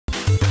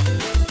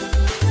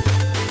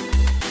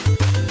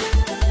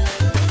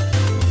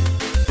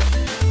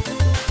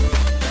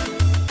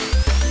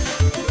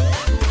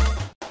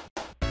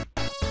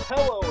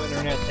Hello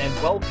Internet and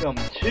welcome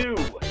to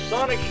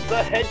Sonic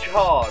the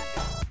Hedgehog!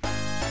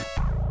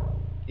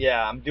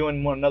 Yeah, I'm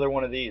doing another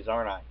one of these,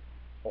 aren't I?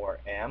 Or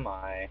am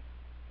I?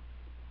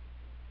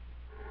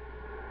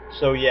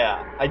 So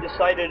yeah, I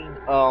decided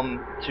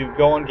to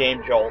go on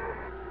GameJolt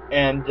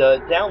and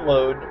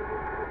download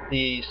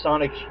the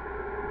SONIC.exe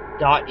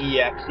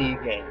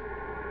game.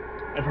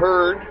 I've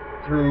heard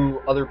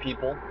through other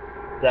people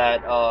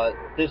that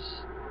this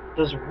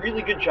does a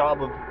really good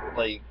job of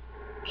like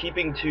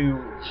keeping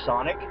to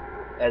Sonic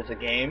as a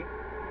game,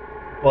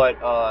 but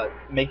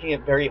making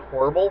it very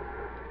horrible.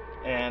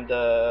 And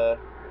does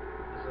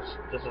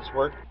this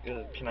work?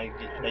 Can I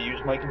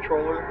use my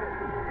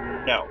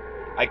controller? No,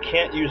 I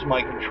can't use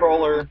my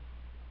controller.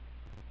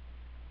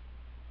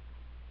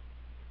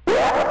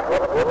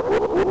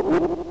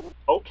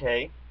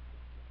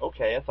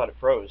 Okay, I thought it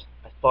froze.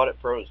 But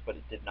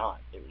it did not.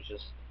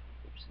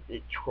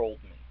 It trolled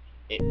me.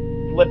 It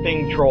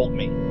flipping trolled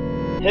me.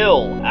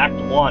 Hill, Act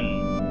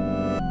 1.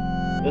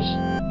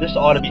 This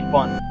ought to be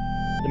fun.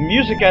 The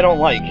music I don't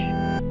like.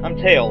 I'm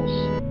Tails.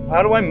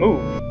 How do I move?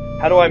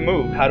 How do I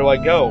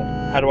go?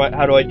 How do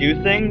I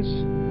do things?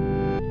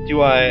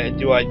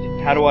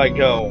 How do I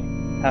go?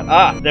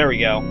 There we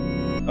go.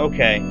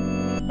 Okay.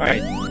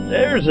 Alright,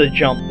 there's a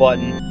jump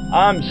button.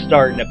 I'm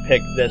starting to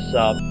pick this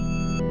up.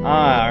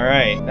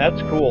 Alright,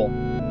 that's cool.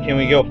 Can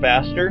we go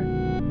faster?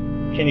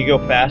 Can you go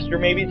faster,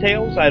 maybe,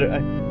 Tails? I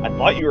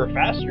thought you were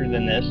faster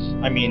than this.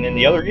 I mean, in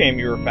the other game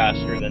you were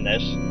faster than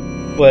this.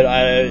 But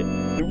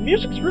the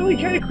music's really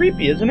kind of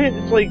creepy, isn't it?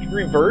 It's like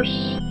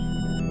reverse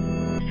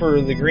for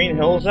the Green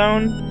Hill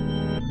Zone.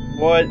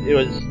 What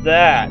was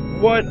that?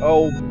 What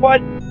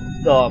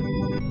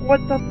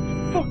the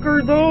fuck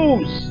are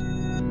those?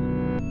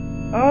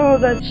 Oh,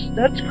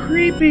 that's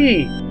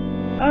creepy.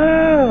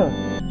 Oh.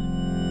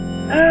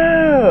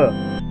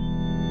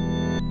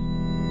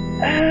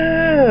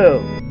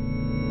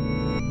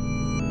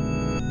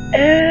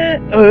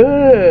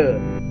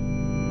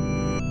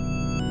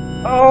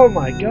 Oh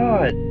my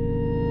god.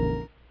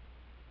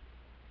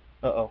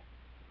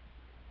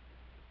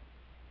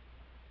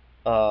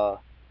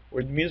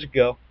 Where'd the music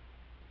go?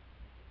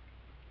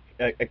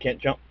 I can't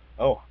jump.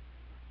 Oh.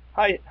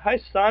 Hi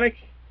Sonic.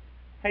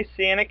 Hi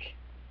Sanic.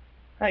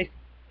 Hi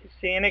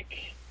Sanic.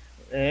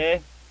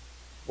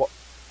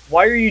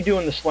 Why are you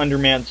doing the Slender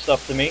Man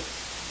stuff to me?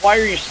 Why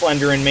are you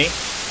slendering me?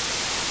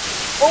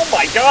 Oh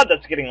my god,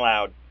 that's getting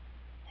loud.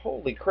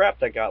 Holy crap,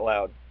 that got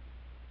loud.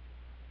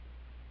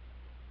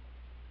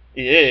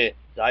 Yeah,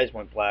 his eyes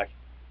went black.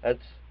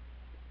 That's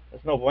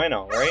no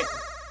bueno, right?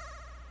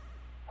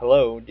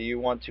 Hello, do you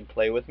want to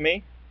play with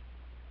me?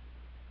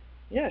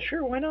 Yeah,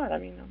 sure, why not? I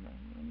mean, I'm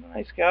a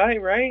nice guy,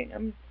 right?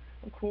 I'm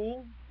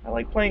cool. I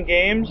like playing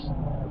games.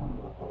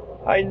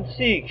 Hide and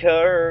seek,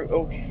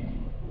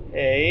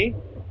 okay.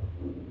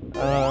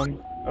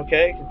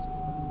 Okay.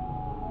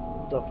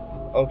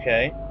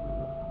 Okay.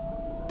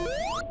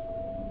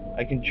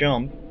 I can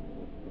jump.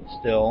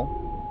 Still.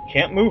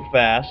 Can't move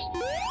fast.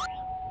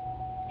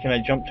 Can I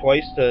jump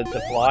twice to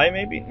fly,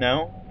 maybe?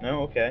 No?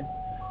 No? Okay.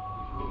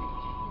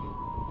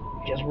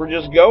 Guess we're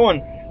just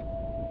going.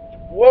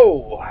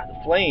 Whoa! The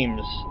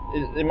flames.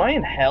 Am I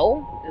in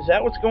hell? Is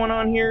that what's going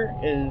on here?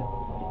 Is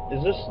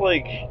this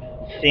like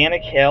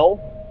Sanic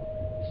hell?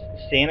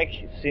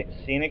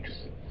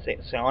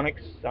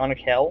 Sonic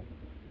hell?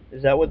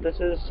 Is that what this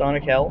is?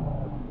 Sonic hell?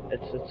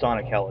 It's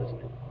Sonic hell, isn't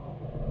it?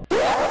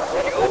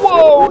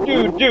 Whoa,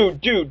 dude.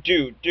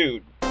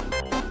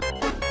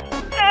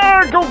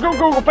 Go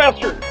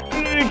faster!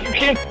 You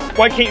can't.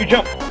 Why can't you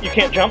jump? You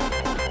can't jump.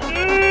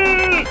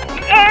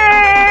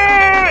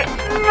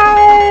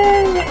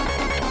 No!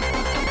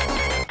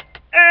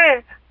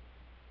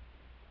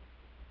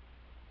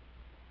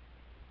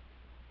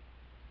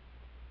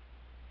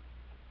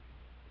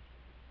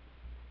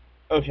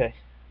 Okay.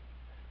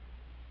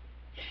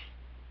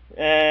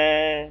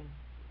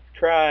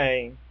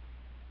 Cry.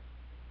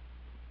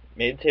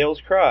 Made Tails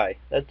cry.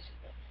 That's...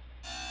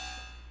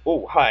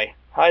 Oh, hi.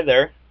 Hi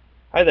there.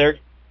 Hi there.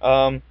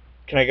 Can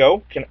I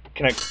go? Can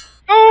I...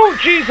 Oh,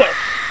 Jesus!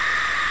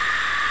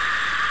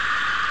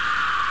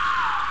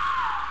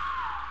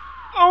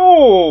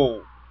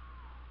 Oh!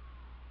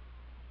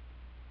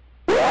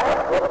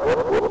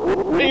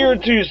 You're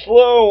too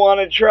slow.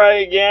 Wanna try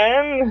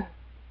again?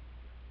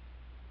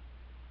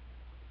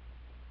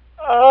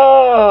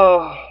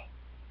 Oh.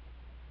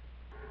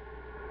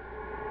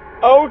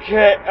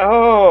 Okay.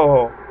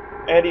 Oh.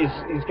 And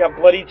he's got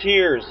bloody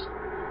tears.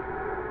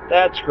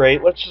 That's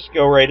great. Let's just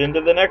go right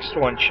into the next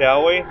one,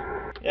 shall we?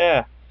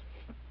 Yeah.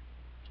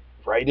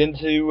 Right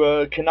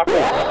into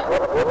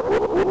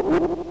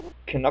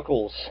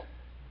Knuckles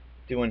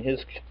doing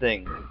his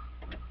thing.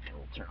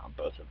 We'll turn on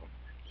both of them.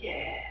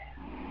 Yeah.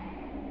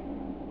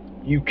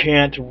 You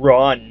can't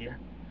run.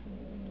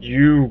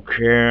 You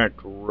can't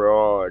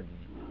run.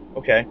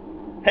 Okay.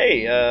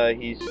 Hey,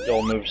 he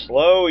still moves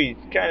slow. He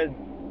kind of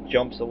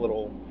jumps a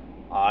little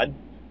odd.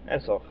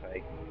 That's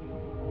okay.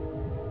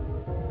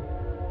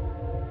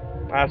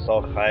 That's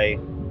okay.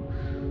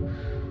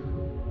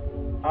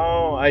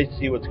 Oh, I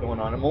see what's going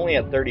on. I'm only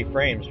at 30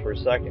 frames per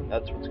second.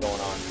 That's what's going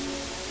on.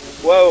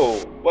 Whoa!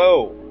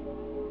 Whoa!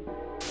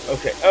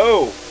 Okay.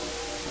 Oh!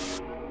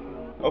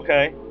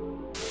 Okay.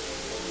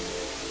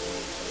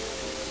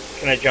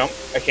 Can I jump?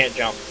 I can't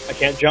jump. I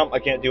can't jump. I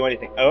can't do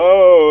anything.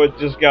 Oh, it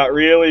just got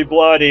really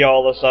bloody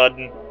all of a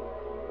sudden.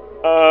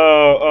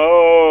 Oh,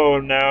 oh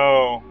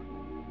no.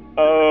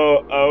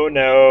 Oh, oh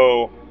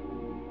no.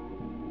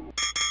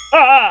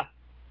 Ah!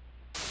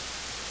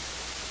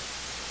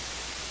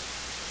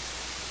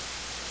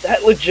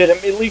 That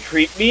legitimately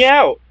creeped me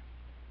out.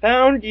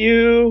 Found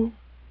you.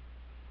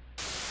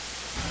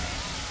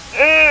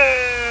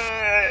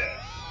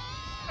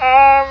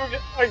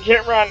 I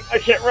can't run. I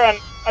can't run.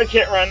 I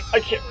can't run. I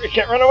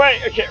can't run away.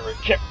 I can't run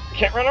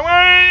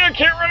away. I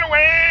can't run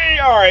away.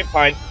 All right,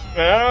 fine.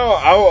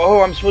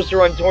 Oh, I'm supposed to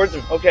run towards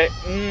him. Okay.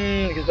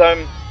 Because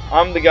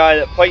I'm the guy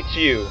that fights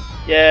you.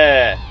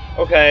 Yeah.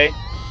 Okay.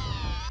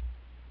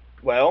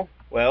 Well,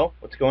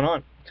 what's going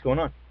on? What's going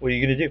on? What are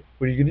you gonna do?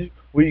 What are you gonna do?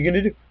 What are you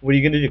gonna do? What are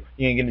you gonna do?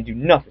 You ain't gonna do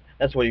nothing.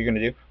 That's what you're gonna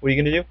do. What are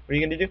you gonna do? What are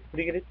you gonna do? What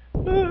are you gonna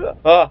do?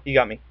 Ah, you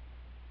got me.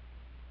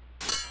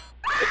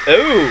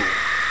 Oh.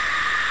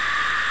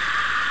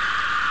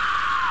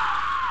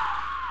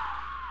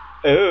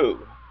 Oh.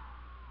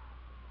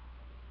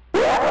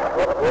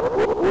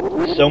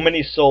 So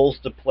many souls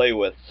to play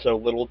with, so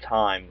little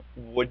time.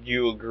 Would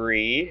you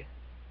agree?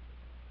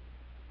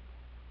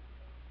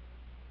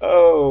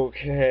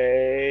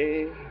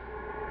 Okay.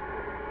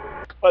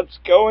 Let's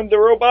go into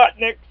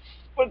Robotniks.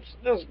 Let's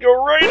just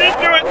go right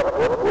into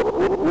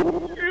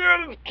it.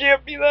 Yeah, this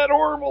can't be that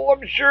horrible,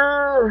 I'm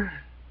sure.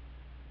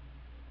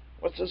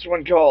 What's this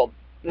one called?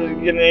 Does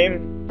it get a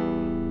name?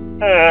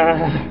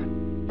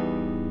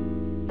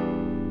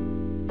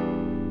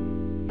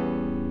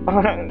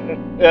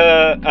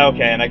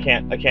 Okay, and I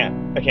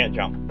can't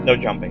jump. No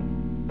jumping.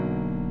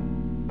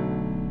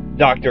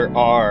 Dr.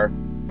 R.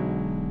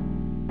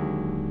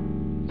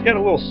 He's got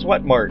a little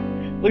sweat mark.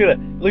 Look at that.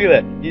 Look at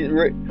that.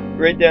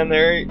 Right down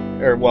there.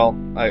 Or well,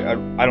 I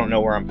don't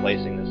know where I'm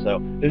placing this. So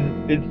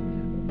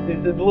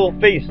it's a little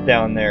face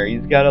down there.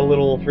 He's got a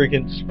little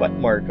freaking sweat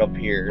mark up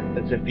here,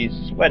 as if he's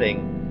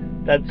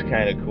sweating. That's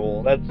kind of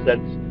cool. That's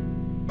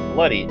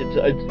bloody.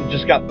 It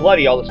just got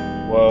bloody all this.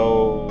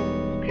 Whoa.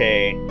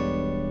 Okay.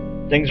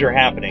 Things are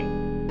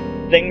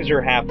happening. Things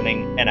are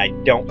happening, and I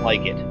don't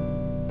like it.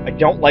 I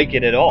don't like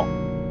it at all.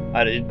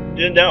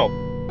 No.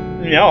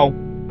 No.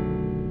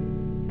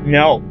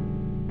 No.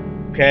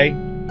 Okay?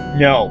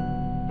 No.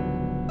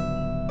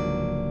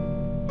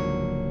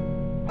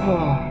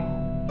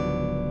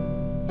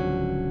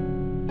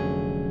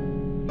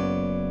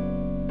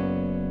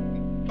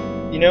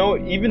 You know,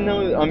 even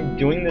though I'm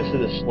doing this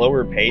at a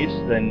slower pace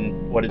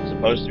than what it's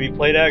supposed to be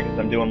played at, because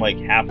I'm doing like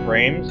half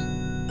frames,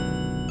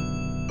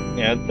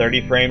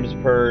 30 frames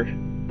per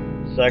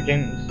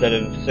second instead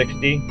of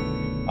 60,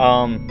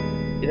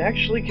 it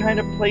actually kind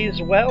of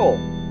plays well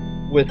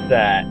with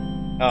that.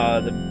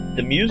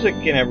 The music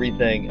and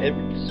everything,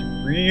 it's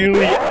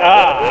really,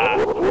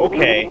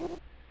 okay.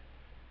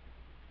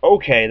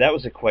 Okay, that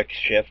was a quick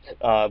shift,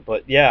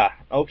 but yeah,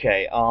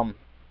 okay,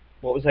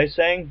 what was I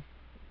saying?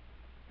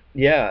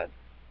 Yeah,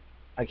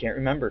 I can't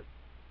remember.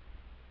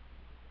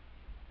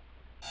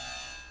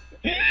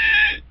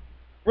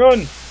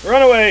 Run!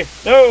 Run away!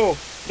 No!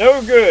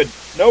 No good!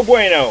 No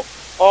bueno!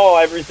 Oh,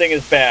 everything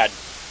is bad.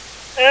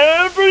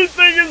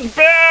 Everything is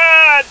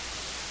bad!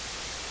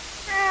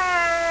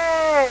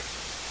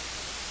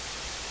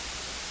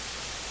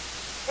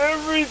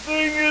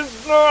 Everything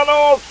is not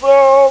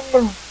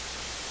awesome!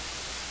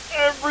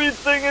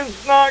 Everything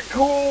is not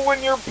cool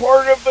when you're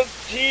part of a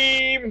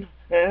team!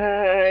 I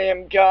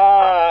am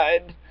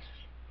God!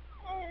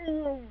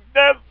 Oh,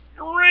 that's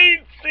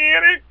great,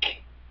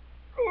 Sanic!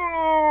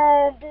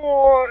 Oh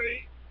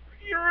boy!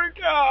 You're a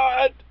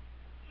god!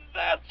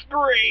 That's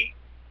great!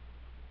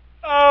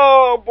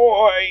 Oh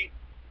boy!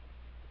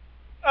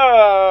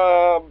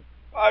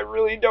 I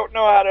really don't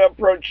know how to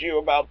approach you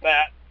about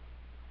that.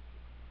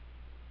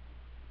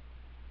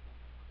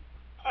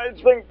 I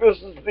think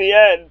this is the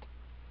end.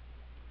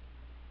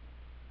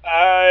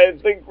 I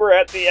think we're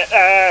at the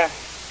end.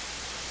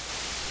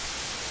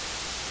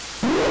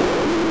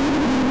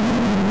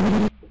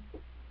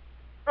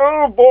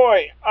 Oh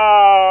boy!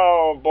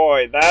 Oh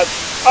boy! That's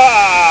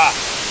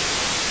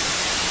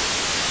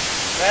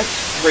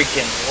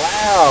freaking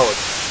loud.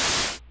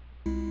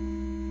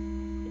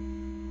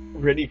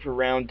 Ready for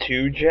round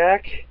 2,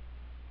 Jack?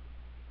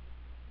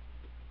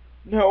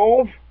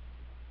 No.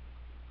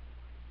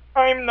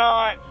 I'm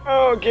not.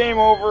 Oh, game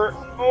over.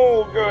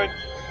 Oh, good.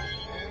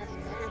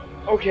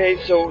 Okay,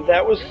 so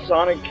that was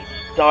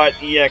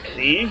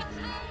Sonic.exe.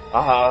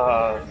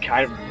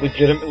 Kind of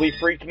legitimately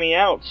freaked me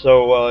out.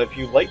 So, if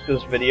you like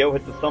this video,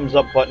 hit the thumbs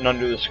up button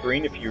under the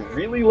screen. If you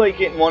really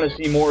like it and want to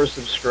see more,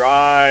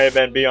 subscribe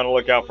and be on the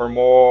lookout for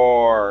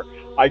more.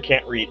 I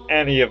can't read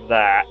any of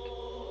that.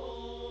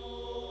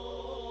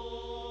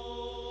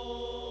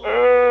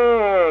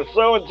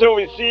 So until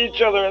we see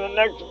each other in the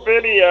next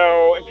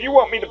video, if you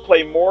want me to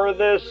play more of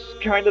this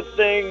kind of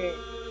thing,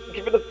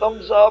 give it a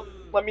thumbs up.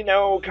 Let me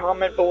know,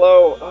 comment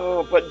below.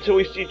 Oh, but until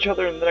we see each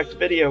other in the next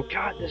video,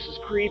 God, this is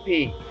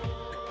creepy.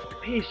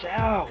 Peace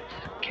out.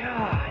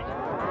 God.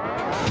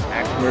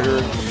 Axe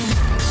murderer.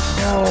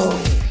 No.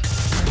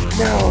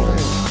 No.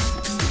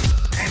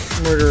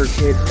 Axe murderer,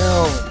 kid.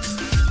 No.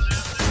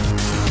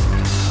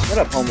 Shut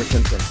up, Homer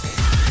Simpson.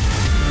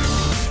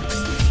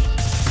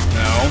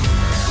 No.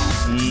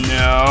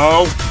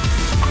 No.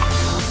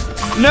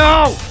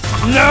 No.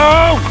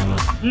 No.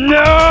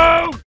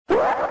 No.